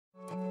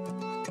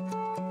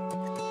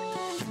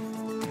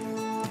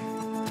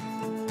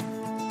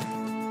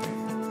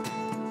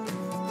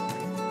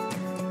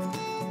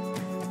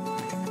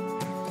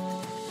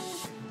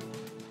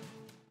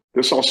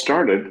This all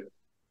started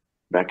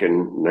back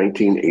in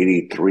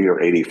 1983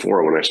 or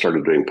 84 when I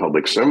started doing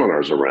public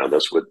seminars around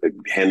this with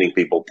handing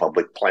people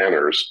public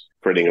planners,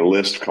 creating a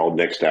list called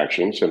next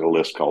actions and a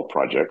list called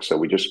projects. So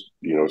we just,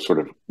 sort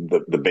of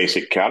the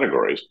basic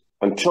categories.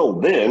 Until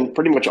then,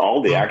 pretty much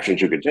all the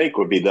actions you could take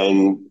would be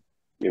done,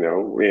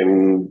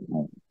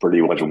 in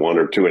pretty much one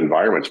or two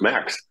environments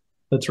max.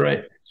 That's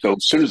right. So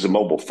as soon as the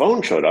mobile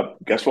phone showed up,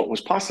 guess what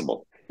was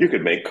possible? You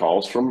could make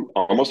calls from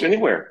almost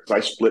anywhere. So I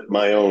split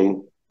my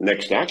own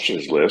next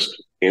actions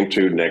list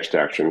into next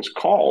actions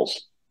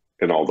calls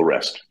and all the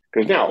rest.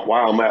 Because now,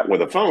 while I'm at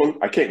with a phone,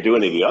 I can't do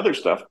any of the other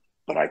stuff,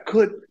 but I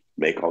could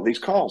make all these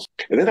calls.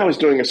 And then I was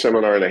doing a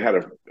seminar and I had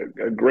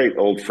a great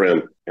old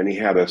friend and he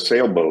had a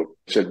sailboat.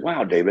 He said,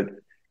 wow, David,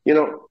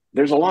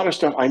 there's a lot of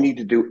stuff I need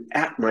to do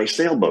at my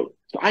sailboat.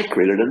 So I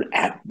created an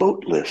at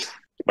boat list.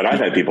 But I've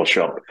had people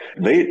show up.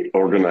 They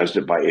organized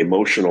it by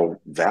emotional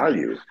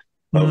value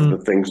of the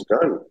things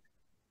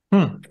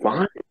done.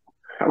 Fine.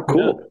 How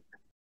cool. Yeah.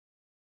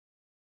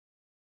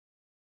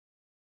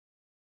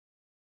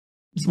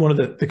 It's one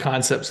of the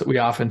concepts that we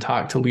often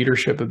talk to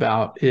leadership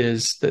about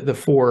is the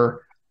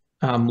four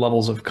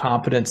levels of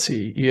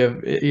competency. You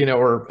have,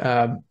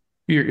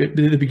 you're at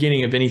the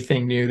beginning of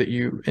anything new that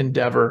you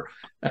endeavor,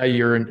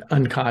 you're an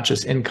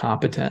unconscious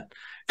incompetent.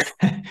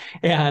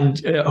 And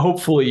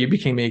hopefully you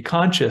became a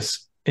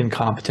conscious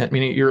incompetent,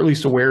 meaning you're at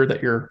least aware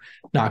that you're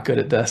not good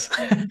at this.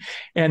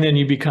 And then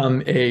you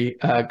become a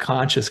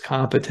conscious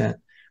competent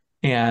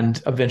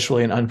and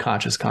eventually an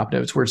unconscious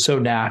competent. It's where it's so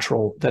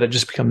natural that it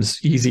just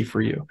becomes easy for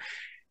you.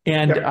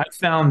 And I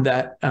found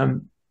that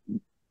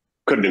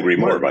couldn't agree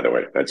more, by the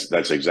way.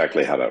 That's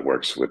exactly how that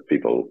works with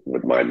people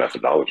with my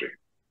methodology.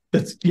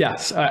 That's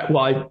yes.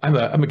 Well,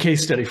 I'm a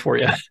case study for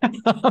you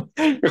on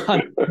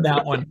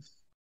that one.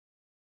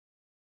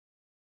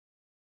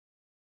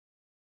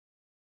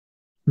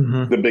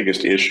 The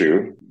biggest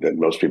issue that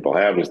most people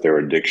have is their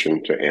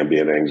addiction to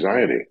ambient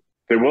anxiety.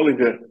 They're willing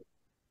to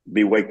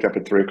be waked up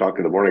at 3 o'clock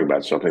in the morning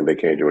about something they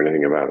can't do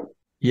anything about it.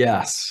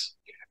 Yes.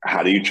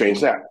 How do you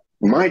change that?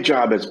 My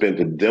job has been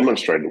to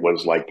demonstrate what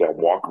it's like to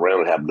walk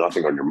around and have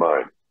nothing on your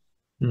mind,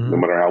 no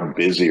matter how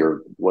busy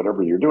or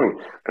whatever you're doing.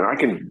 And I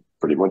can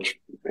pretty much,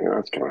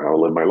 that's kind of how I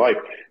live my life.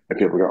 And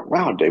people go,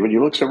 wow, David,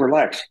 you look so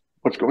relaxed.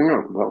 What's going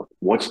on? Well,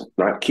 what's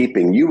not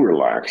keeping you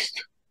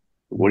relaxed?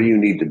 What do you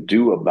need to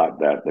do about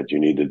that you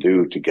need to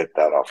do to get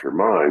that off your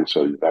mind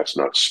so that's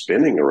not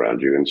spinning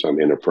around you in some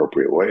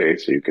inappropriate way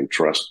so you can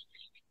trust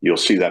you'll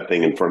see that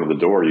thing in front of the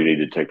door you need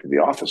to take to the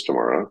office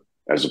tomorrow,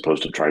 as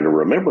opposed to trying to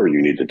remember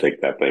you need to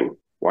take that thing.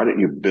 Why don't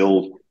you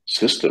build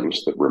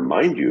systems that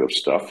remind you of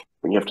stuff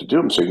when you have to do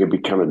them so you can be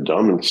kind of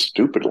dumb and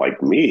stupid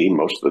like me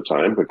most of the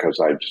time because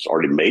I've just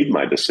already made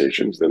my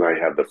decisions. Then I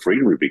have the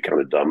freedom to be kind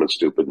of dumb and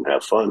stupid and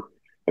have fun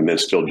and then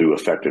still do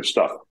effective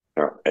stuff.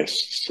 Now,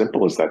 as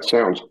simple as that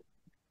sounds,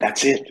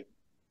 that's it.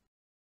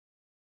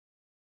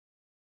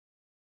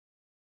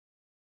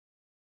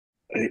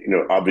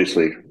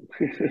 Obviously,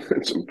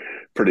 some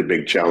pretty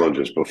big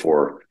challenges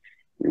before,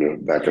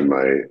 back in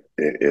my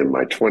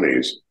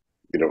 20s,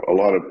 a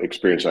lot of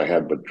experience I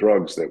had with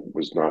drugs that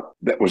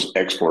was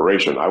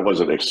exploration. I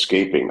wasn't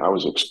escaping. I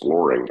was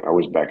exploring. I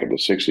was back in the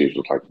 60s. It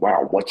was like,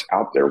 wow, what's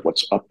out there?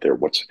 What's up there?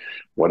 What's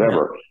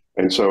whatever.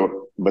 Yeah. And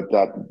so, but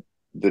that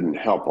didn't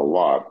help a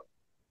lot.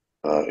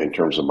 In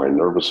terms of my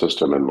nervous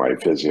system and my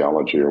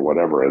physiology or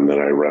whatever. And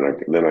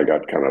then I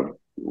got kind of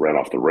ran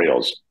off the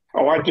rails.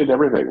 Oh, I did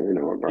everything,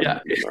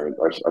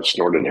 I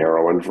snorted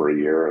heroin for a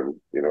year and,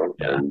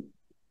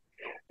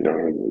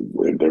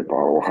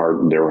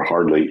 there were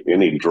hardly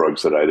any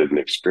drugs that I didn't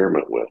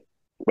experiment with,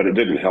 but it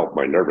didn't help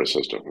my nervous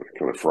system. It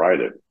kind of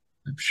fried it.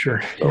 I'm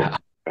sure. So I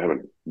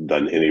haven't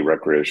done any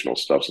recreational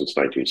stuff since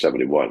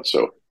 1971.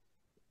 So,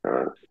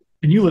 and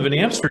you live in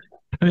Amsterdam.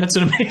 I mean, that's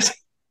an amazing.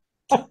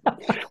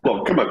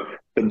 Well, come on.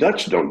 The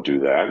Dutch don't do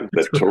that.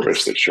 The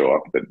tourists that show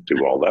up that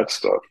do all that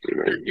stuff.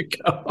 There you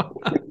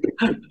go.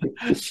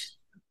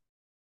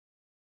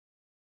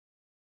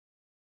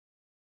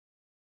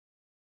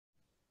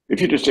 If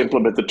you just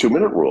implement the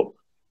 2-minute rule,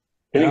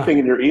 anything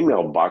in your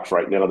email box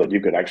right now that you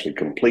could actually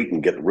complete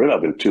and get rid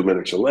of in 2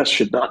 minutes or less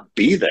should not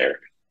be there.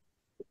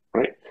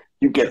 Right?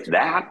 You get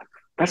that,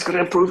 that's going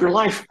to improve your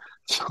life.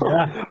 So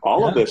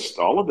all of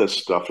this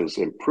stuff is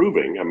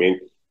improving. I mean,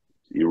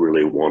 you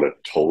really want a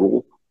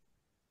total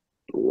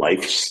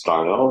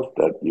lifestyle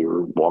that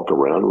you walk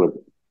around with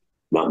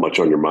not much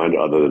on your mind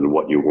other than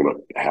what you want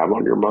to have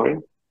on your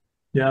mind.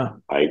 Yeah.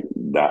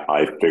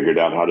 I figured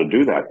out how to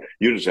do that.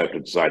 You just have to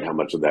decide how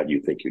much of that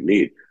you think you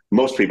need.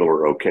 Most people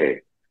are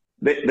okay.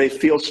 They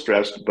feel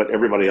stressed, but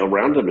everybody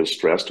around them is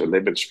stressed and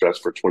they've been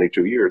stressed for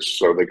 22 years.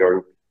 So they're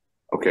going,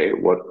 okay,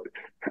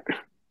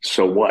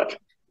 so what?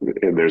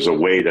 And there's a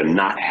way to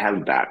not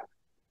have that.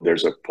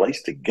 There's a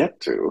place to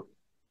get to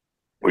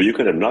where you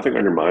can have nothing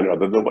on your mind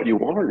other than what you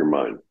want on your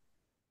mind.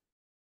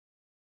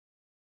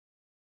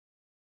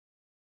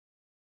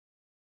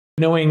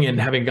 Knowing and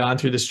having gone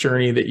through this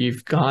journey that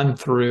you've gone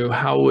through,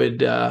 how would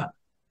the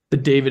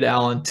David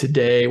Allen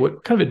today,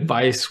 what kind of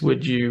advice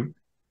would you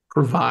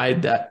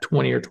provide that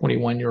 20 or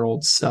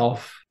 21-year-old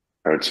self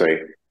I would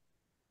say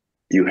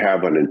you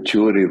have an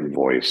intuitive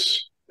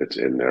voice that's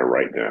in there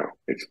right now.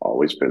 It's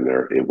always been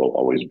there. It will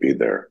always be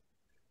there.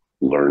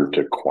 Learn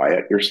to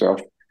quiet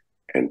yourself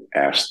and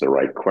ask the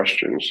right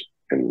questions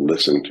and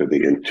listen to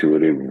the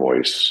intuitive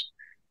voice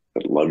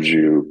that loves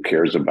you,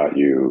 cares about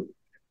you,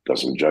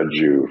 doesn't judge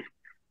you,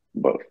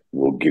 but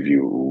will give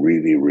you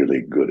really,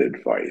 really good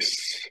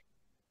advice.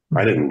 Mm-hmm.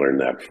 I didn't learn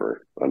that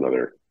for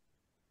another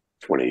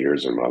 20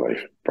 years in my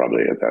life,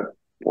 probably at that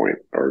point,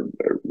 or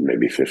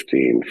maybe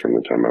 15 from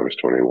the time I was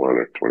 21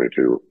 or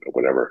 22 or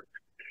whatever.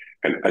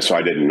 And so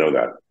I didn't know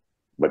that.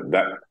 But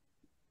that,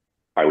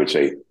 I would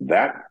say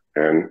that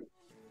and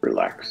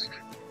relax.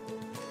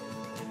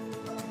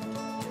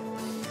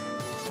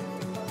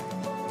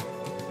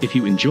 If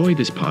you enjoy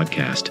this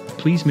podcast,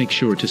 please make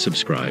sure to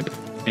subscribe.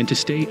 And to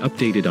stay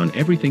updated on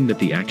everything that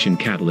the Action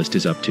Catalyst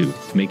is up to,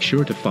 make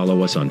sure to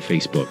follow us on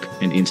Facebook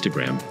and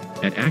Instagram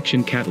at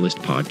Action Catalyst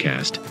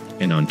Podcast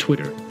and on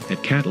Twitter at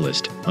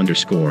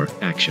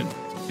Catalyst_Action.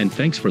 And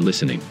thanks for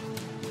listening.